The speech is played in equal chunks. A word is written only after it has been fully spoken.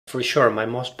For sure, my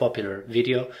most popular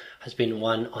video has been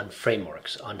one on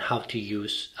frameworks, on how to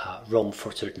use Rome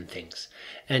for certain things.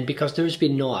 And because there's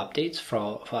been no updates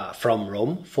from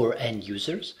Rome for end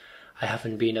users, I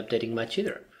haven't been updating much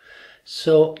either.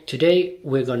 So today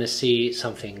we're going to see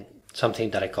something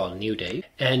that I call New Day,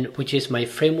 and which is my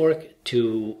framework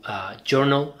to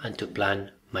journal and to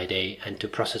plan my day and to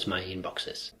process my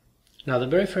inboxes. Now, the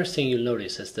very first thing you'll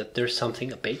notice is that there's a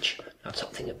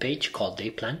page called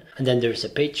Day Plan, and then there's a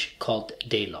page called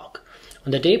Day Log.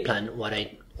 On the Day Plan,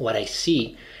 what I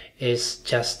see is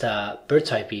just a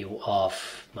bird's eye view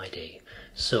of my day.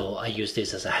 So I use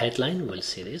this as a headline. We'll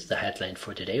see this, the headline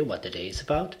for the day, what the day is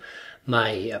about,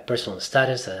 my personal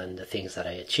status and the things that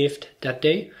I achieved that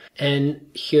day.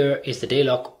 And here is the Day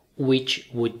Log,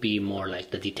 which would be more like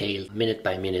the detailed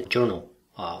minute-by-minute journal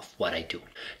of what I do.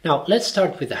 Now, let's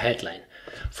start with the headline.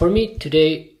 For me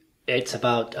today, it's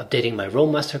about updating my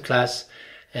Rome masterclass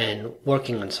and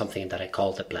working on something that I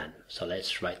call the plan. So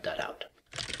let's write that out.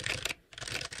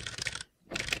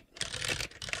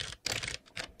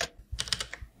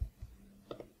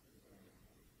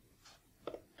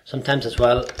 Sometimes as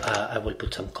well, I will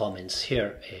put some comments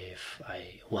here if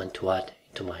I want to add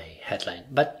to my headline,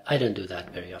 but I don't do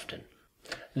that very often.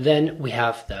 Then we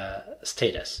have the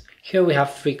status. Here we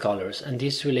have 3 colors, and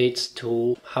this relates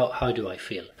to how do I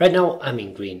feel. Right now I'm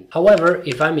in green. However,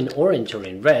 if I'm in orange or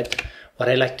in red, what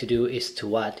I like to do is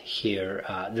to add here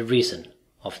the reason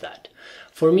of that.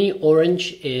 For me,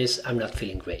 orange is I'm not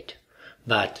feeling great,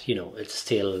 but it's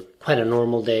still quite a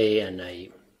normal day and I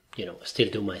still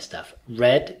do my stuff.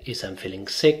 Red is I'm feeling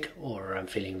sick or I'm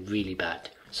feeling really bad.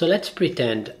 So let's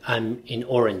pretend I'm in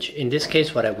orange. In this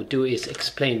case, what I would do is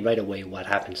explain right away what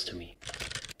happens to me.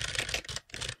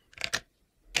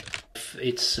 If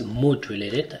it's mood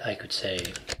related, I could say.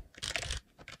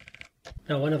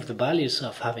 Now, one of the values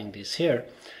of having this here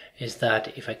is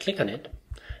that if I click on it,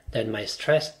 then my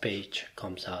stressed page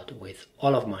comes out with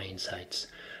all of my insights,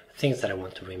 things that I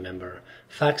want to remember,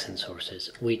 facts and sources,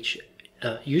 which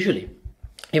usually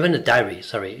even a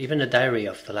diary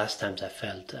of the last times I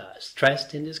felt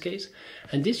stressed in this case.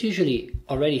 And this usually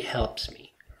already helps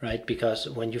me, right? Because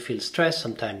when you feel stressed,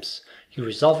 sometimes you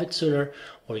resolve it sooner,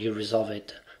 or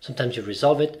sometimes you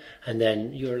resolve it and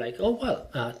then you're like, oh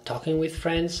well, talking with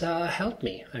friends helped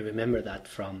me. I remember that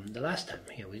from the last time.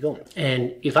 Here we go.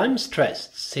 And if I'm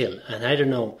stressed still and I don't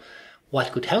know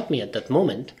what could help me at that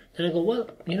moment, then I go, well,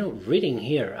 reading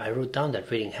here, I wrote down that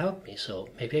reading helped me, so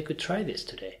maybe I could try this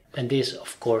today. And this,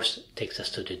 of course, takes us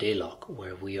to the Day Log,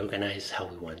 where we organize how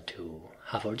we want to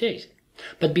have our days.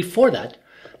 But before that,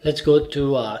 let's go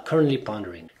to Currently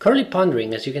Pondering. Currently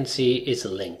Pondering, as you can see, is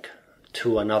a link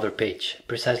to another page,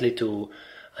 precisely to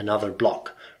another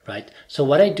block, right? So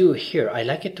what I do here, I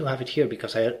like it to have it here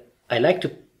because I like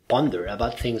to ponder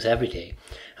about things every day.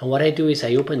 And what I do is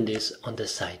I open this on the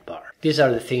sidebar. These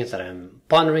are the things that I'm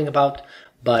pondering about,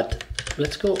 but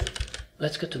let's go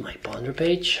to my ponder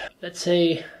page. Let's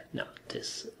say, no,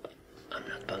 I'm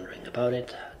not pondering about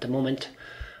it at the moment,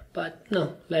 but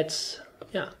no, let's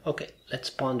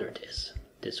ponder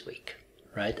this week,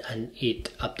 right? And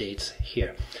it updates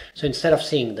here. So instead of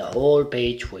seeing the whole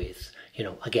page with,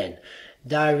 again,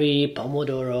 diary,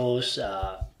 pomodoros,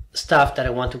 stuff that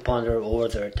I want to ponder,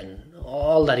 ordered, and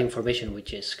all that information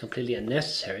which is completely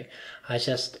unnecessary, I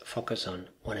just focus on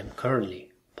what I'm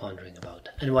currently pondering about.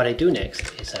 And what I do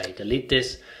next is I delete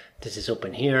this. This is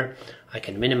open here. I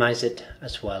can minimize it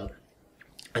as well.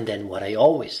 And then what I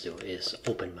always do is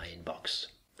open my inbox.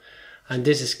 And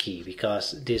this is key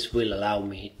because this will allow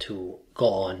me to go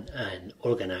on and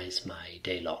organize my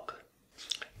Day Log.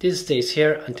 This stays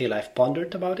here until I've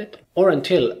pondered about it, or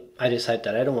until I decide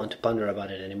that I don't want to ponder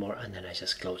about it anymore, and then I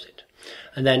just close it.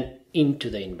 And then into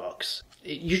the inbox.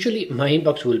 Usually my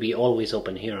inbox will be always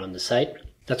open here on the side.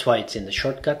 That's why it's in the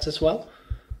shortcuts as well.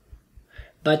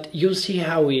 But you'll see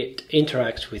how it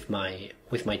interacts with my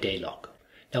Day Log.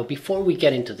 Now, before we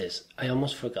get into this, I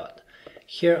almost forgot.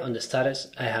 Here on the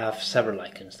status, I have several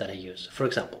icons that I use. For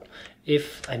example,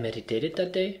 if I meditated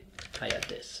that day, I add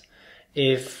this.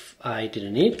 If I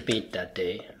didn't eat meat that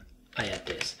day, I add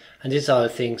this. And these are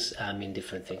things mean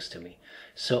different things to me.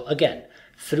 So again,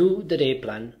 through the day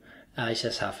plan, I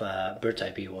just have a bird's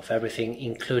eye view of everything,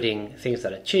 including things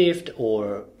that I achieved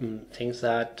or things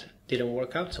that didn't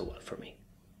work out so well for me.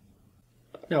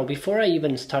 Now, before I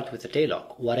even start with the Day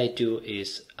Log, what I do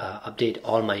is update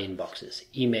all my inboxes,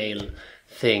 email,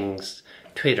 things,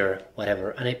 Twitter,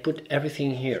 whatever, and I put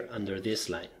everything here under this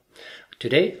line.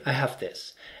 Today I have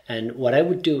this, and what I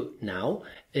would do now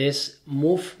is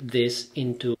move this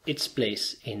into its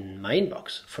place in my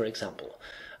inbox. For example,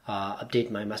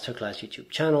 update my masterclass YouTube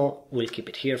channel. We'll keep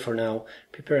it here for now.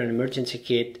 Prepare an emergency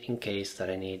kit in case that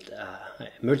I need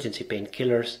emergency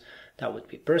painkillers. That would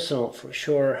be personal for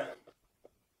sure.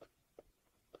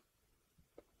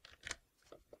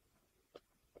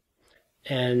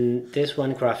 And this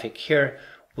one graphic here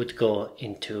would go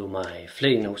into my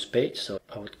Fleeting Notes page. So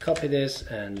I would copy this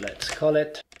and let's call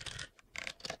it.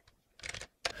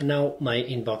 And now my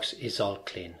inbox is all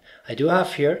clean. I do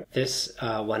have here this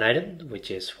one item, which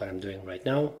is what I'm doing right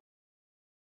now.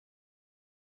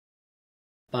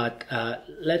 But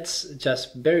let's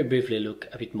just very briefly look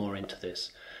a bit more into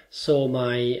this. So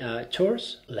my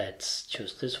chores, let's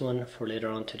choose this one for later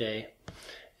on today.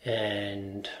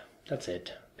 And that's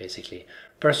it, basically.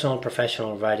 Personal,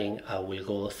 professional writing, I will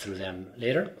go through them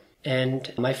later.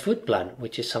 And my food plan,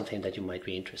 which is something that you might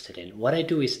be interested in. What I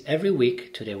do is every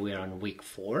week, today we are on week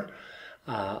 4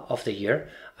 of the year,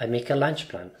 I make a lunch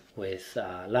plan with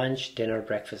lunch, dinner,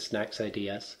 breakfast, snacks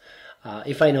ideas.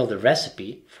 If I know the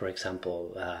recipe, for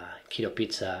example, keto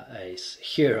pizza is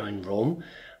here in Rome,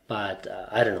 but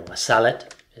I don't know, a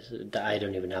salad, I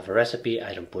don't even have a recipe,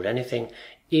 I don't put anything.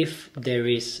 If there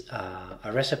is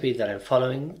a recipe that I'm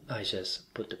following, I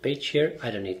just put the page here.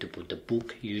 I don't need to put the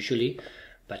book usually,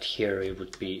 but here it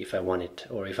would be if I wanted,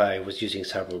 or if I was using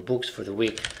several books for the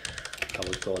week, I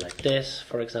would go like this,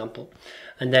 for example.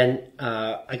 And then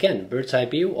again, bird's eye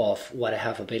view of what I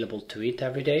have available to eat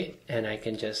every day, and I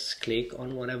can just click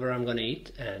on whatever I'm going to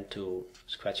eat and to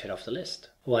scratch it off the list.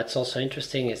 What's also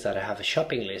interesting is that I have a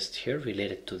shopping list here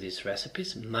related to these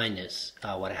recipes, minus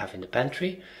what I have in the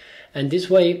pantry. And this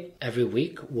way, every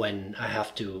week when I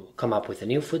have to come up with a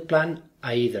new food plan,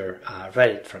 I either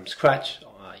write it from scratch,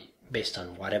 based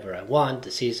on whatever I want,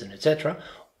 the season, etc.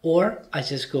 Or I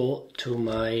just go to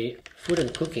my food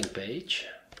and cooking page.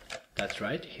 That's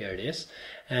right, here it is.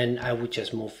 And I would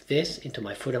just move this into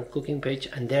my food and cooking page,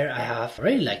 and there I have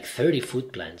already like 30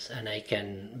 food plans, and I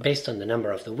can, based on the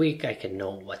number of the week, I can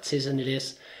know what season it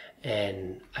is,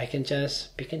 and I can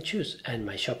just pick and choose, and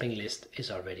my shopping list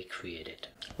is already created.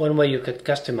 One way you could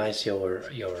customize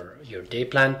your day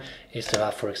plan is to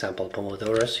have, for example,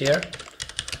 Pomodoros here,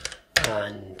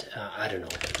 and I don't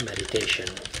know, meditation.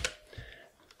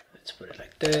 Let's put it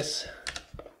like this.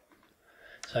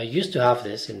 So I used to have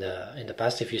this in the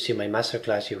past. If you see my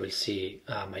masterclass, you will see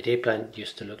my day plan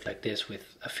used to look like this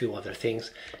with a few other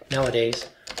things. Nowadays,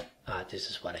 this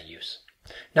is what I use.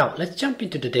 Now let's jump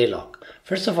into the day log.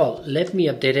 First of all, let me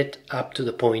update it up to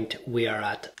the point we are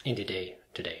at in the day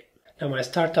today. Now my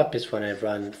startup is when I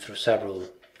run through several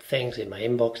things in my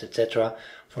inbox, etc.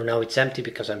 For now it's empty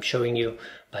because I'm showing you,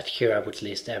 but here I would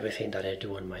list everything that I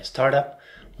do on my startup.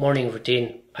 Morning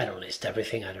routine, I don't list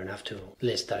everything. I don't have to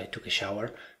list that I took a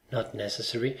shower, not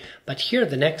necessary. But here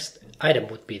the next item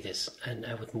would be this, and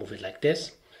I would move it like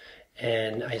this.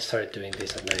 And I started doing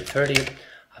this at 9:30.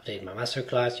 Update my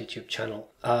masterclass, YouTube channel.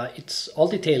 It's all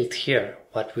detailed here,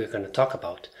 what we're going to talk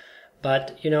about.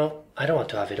 But, you know, I don't want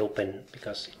to have it open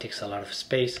because it takes a lot of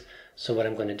space. So what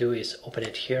I'm going to do is open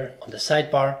it here on the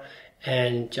sidebar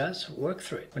and just work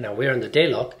through it. Now we're on the day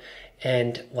log,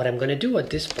 and what I'm going to do at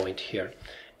this point here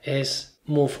is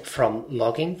move from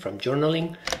logging, from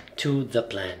journaling, to the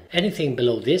plan. Anything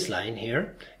below this line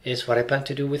here is what I plan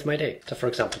to do with my day. So for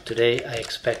example, today I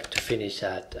expect to finish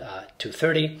at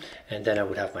 2:30, and then I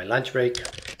would have my lunch break.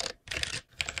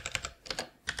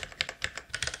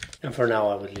 And for now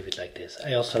I would leave it like this.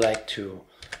 I also like to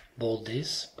bold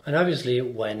this. And obviously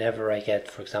whenever I get,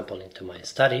 for example, into my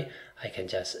study, I can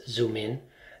just zoom in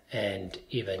and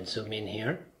even zoom in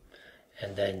here,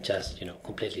 and then just, you know,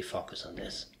 completely focus on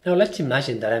this. Now let's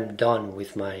imagine that I'm done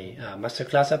with my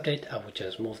masterclass update. I would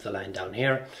just move the line down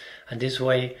here, and this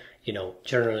way, you know,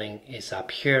 journaling is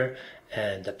up here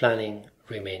and the planning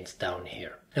remains down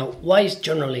here. Now, why is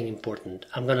journaling important?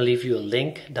 I'm going to leave you a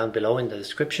link down below in the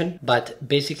description, but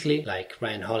basically, like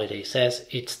Ryan Holiday says,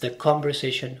 it's the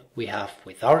conversation we have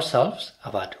with ourselves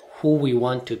about who we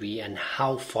want to be and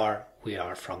how far we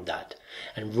are from that.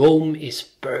 And Rome is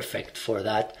perfect for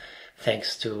that,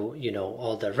 thanks to, you know,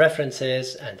 all the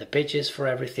references and the pages for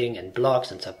everything and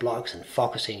blogs and subblogs and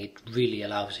focusing. It really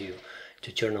allows you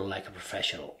to journal like a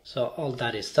professional. So all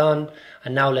that is done,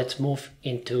 and now let's move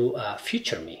into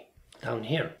Future Me down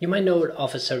here. You might know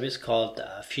of a service called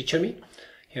Future Me.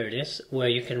 Here it is, where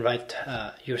you can write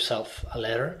yourself a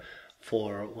letter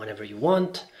for whenever you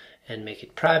want and make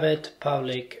it private,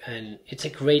 public, and it's a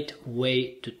great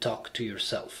way to talk to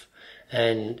yourself.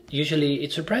 And usually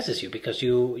it surprises you because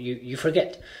you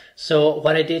forget. So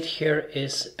what I did here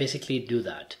is basically do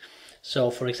that.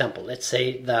 So for example, let's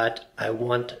say that I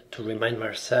want to remind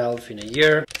myself in a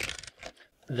year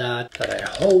that I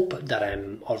hope that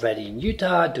I'm already in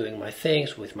Utah doing my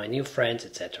things with my new friends,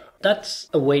 etc. That's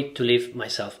a way to leave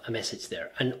myself a message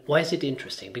there. And why is it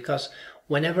interesting? Because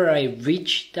whenever I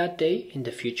reach that day in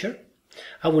the future,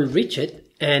 I will reach it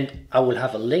and I will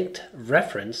have a linked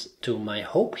reference to my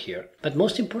hope here. But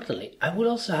most importantly, I will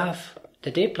also have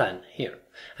the day plan here.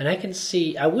 And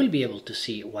I will be able to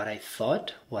see what I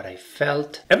thought, what I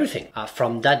felt, everything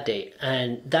from that day.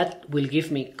 And that will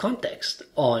give me context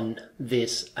on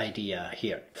this idea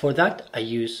here. For that, I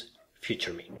use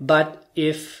Future Me. But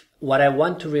if what I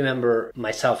want to remember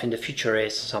myself in the future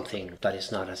is something that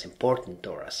is not as important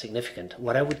or as significant,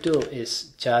 what I would do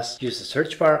is just use the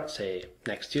search bar, say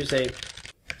next Tuesday,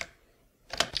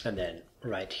 and then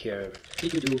right here,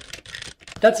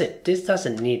 that's it. This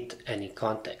doesn't need any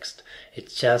context.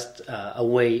 It's just a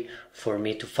way for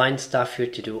me to find stuff here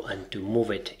to do and to move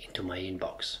it into my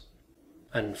inbox.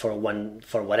 And for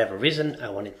whatever reason, I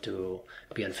want it to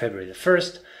be on February the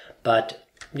 1st, but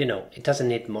you know, it doesn't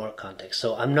need more context.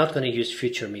 So I'm not going to use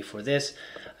Future Me for this.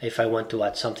 If I want to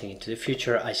add something into the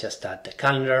future, I just add the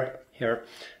calendar here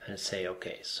and say,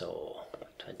 okay, so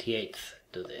 28th,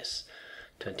 do this.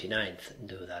 29th,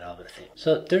 do that other thing.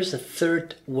 So there's a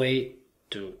third way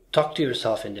to talk to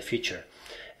yourself in the future.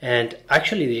 And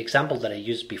actually the example that I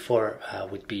used before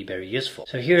would be very useful.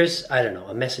 So here's, I don't know,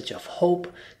 a message of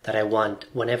hope that I want,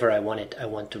 whenever I want it, I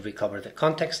want to recover the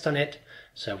context on it.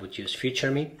 So I would use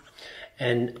Future Me.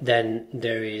 And then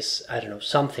there is, I don't know,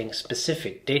 something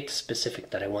specific, date specific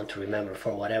that I want to remember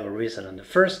for whatever reason on the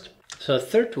 1st. So a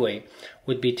third way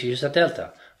would be to use a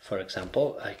delta. For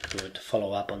example, I could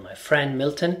follow up on my friend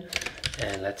Milton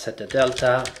and let's set the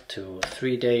delta to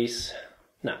 3 days.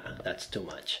 Nah, that's too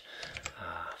much.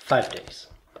 5 days,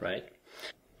 right?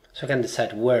 So I can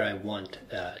decide where I want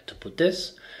to put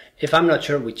this. If I'm not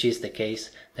sure which is the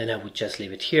case, then I would just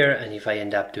leave it here. And if I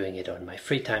end up doing it on my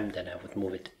free time, then I would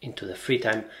move it into the free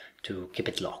time to keep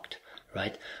it locked,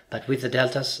 right? But with the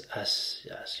deltas, as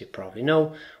you probably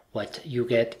know, what you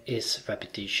get is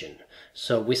repetition.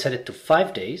 So we set it to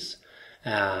 5 days.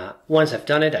 Once I've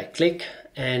done it, I click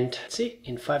and see,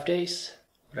 in 5 days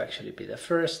would actually be the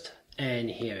 1st. And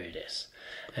here it is.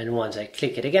 And once I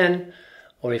click it again,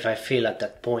 or if I feel at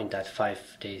that point that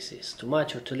 5 days is too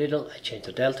much or too little, I change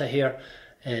the delta here,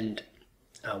 and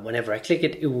whenever I click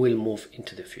it, it will move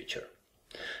into the future.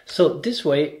 So this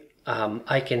way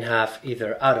I can have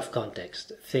either out of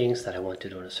context things that I want to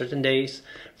do on a certain days,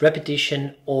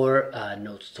 repetition, or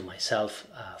notes to myself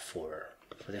for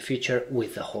the future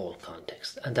with the whole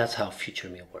context. And that's how Future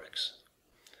Me works.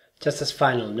 Just as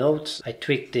final notes, I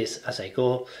tweak this as I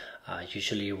go.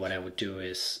 Usually what I would do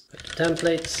is go to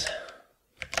templates,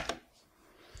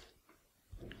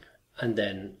 and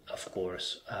then of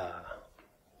course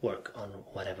work on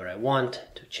whatever I want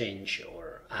to change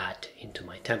or add into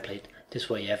my template. This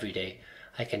way every day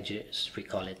I can just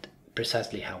recall it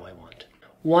precisely how I want.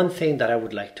 One thing that I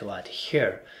would like to add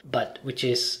here, but which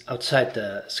is outside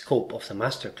the scope of the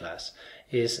masterclass,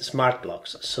 is smart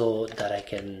blocks, so that I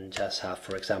can just have,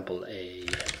 for example, a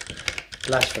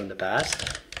blast from the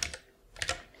past,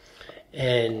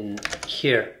 and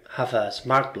here have a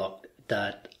smart block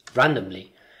that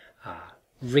randomly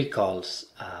recalls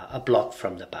a block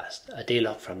from the past, a day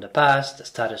log from the past, a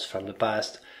status from the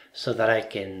past, so that I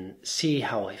can see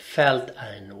how I felt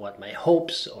and what my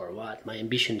hopes or what my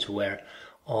ambitions were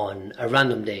on a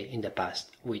random day in the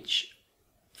past, which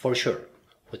for sure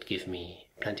would give me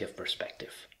plenty of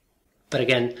perspective. But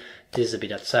again, this is a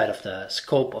bit outside of the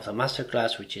scope of the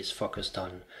masterclass, which is focused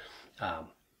on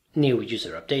new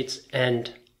user updates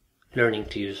and learning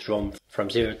to use Roam from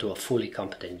zero to a fully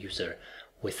competent user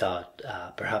without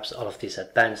perhaps all of these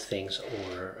advanced things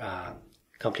or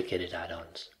complicated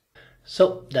add-ons.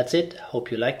 So that's it.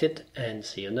 Hope you liked it, and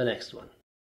see you in the next one.